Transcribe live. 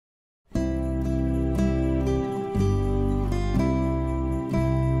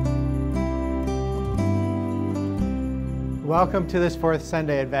Welcome to this fourth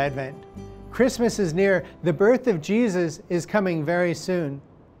Sunday of Advent. Christmas is near. The birth of Jesus is coming very soon.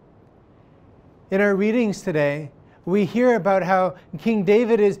 In our readings today, we hear about how King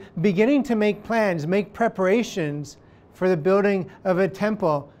David is beginning to make plans, make preparations for the building of a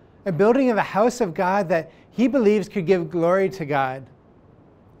temple, a building of a house of God that he believes could give glory to God.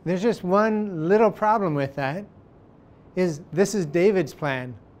 There's just one little problem with that, is this is David's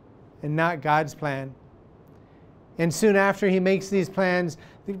plan and not God's plan. And soon after he makes these plans,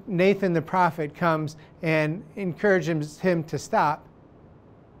 Nathan the prophet comes and encourages him to stop,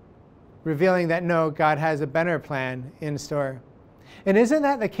 revealing that no, God has a better plan in store. And isn't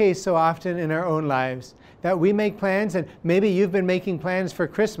that the case so often in our own lives? That we make plans, and maybe you've been making plans for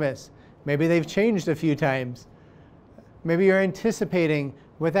Christmas. Maybe they've changed a few times. Maybe you're anticipating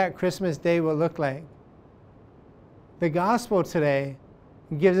what that Christmas day will look like. The gospel today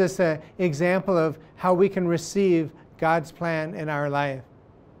gives us an example of how we can receive God's plan in our life.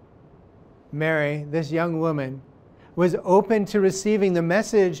 Mary, this young woman, was open to receiving the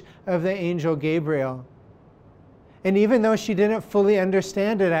message of the angel Gabriel. And even though she didn't fully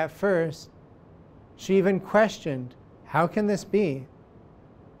understand it at first, she even questioned, how can this be?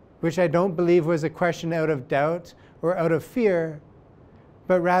 Which I don't believe was a question out of doubt or out of fear,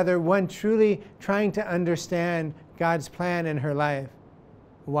 but rather one truly trying to understand God's plan in her life.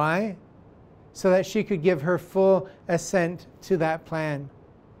 Why? So that she could give her full assent to that plan.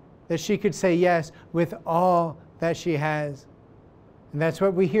 That she could say yes with all that she has. And that's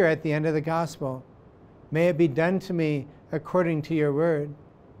what we hear at the end of the gospel. May it be done to me according to your word.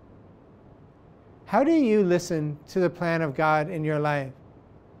 How do you listen to the plan of God in your life?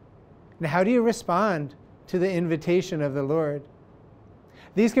 And how do you respond to the invitation of the Lord?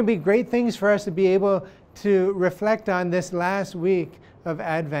 These can be great things for us to be able to reflect on this last week of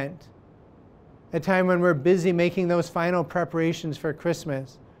Advent, a time when we're busy making those final preparations for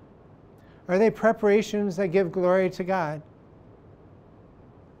Christmas. Are they preparations that give glory to God?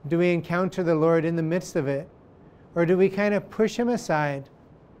 Do we encounter the Lord in the midst of it? Or do we kind of push him aside,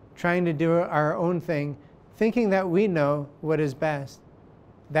 trying to do our own thing, thinking that we know what is best?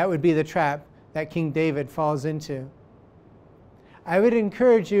 That would be the trap that King David falls into. I would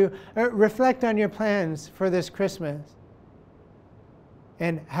encourage you, reflect on your plans for this Christmas.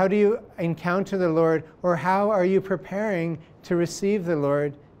 And how do you encounter the Lord, or how are you preparing to receive the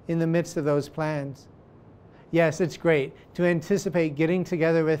Lord in the midst of those plans? Yes, it's great to anticipate getting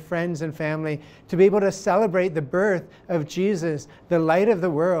together with friends and family, to be able to celebrate the birth of Jesus, the light of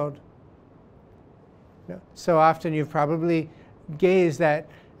the world. So often you've probably gazed at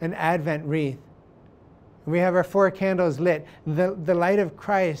an Advent wreath. We have our 4 candles lit. The light of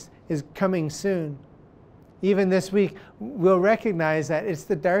Christ is coming soon. Even this week, we'll recognize that it's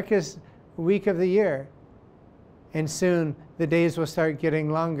the darkest week of the year. And soon, the days will start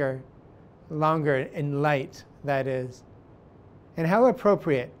getting longer in light, that is. And how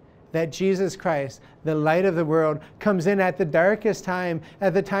appropriate that Jesus Christ, the light of the world, comes in at the darkest time,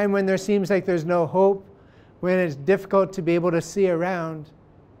 at the time when there seems like there's no hope, when it's difficult to be able to see around.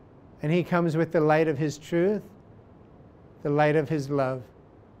 And he comes with the light of his truth, the light of his love.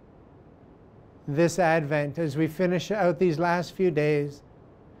 This Advent, as we finish out these last few days,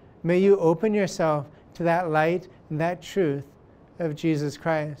 may you open yourself to that light and that truth of Jesus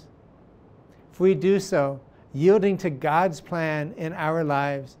Christ. If we do so, yielding to God's plan in our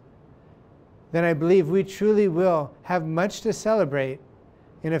lives, then I believe we truly will have much to celebrate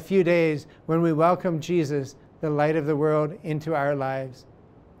in a few days when we welcome Jesus, the light of the world, into our lives.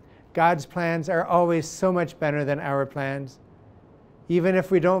 God's plans are always so much better than our plans. Even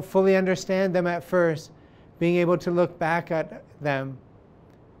if we don't fully understand them at first, being able to look back at them,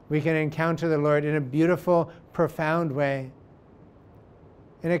 we can encounter the Lord in a beautiful, profound way.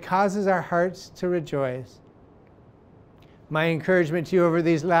 And it causes our hearts to rejoice. My encouragement to you over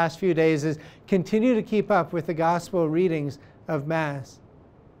these last few days is continue to keep up with the gospel readings of Mass.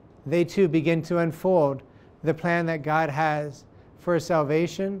 They too begin to unfold the plan that God has for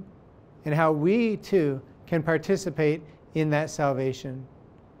salvation and how we too can participate in that salvation.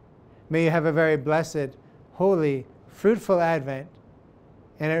 May you have a very blessed, holy, fruitful Advent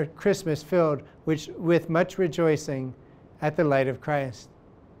and a Christmas filled with much rejoicing at the light of Christ.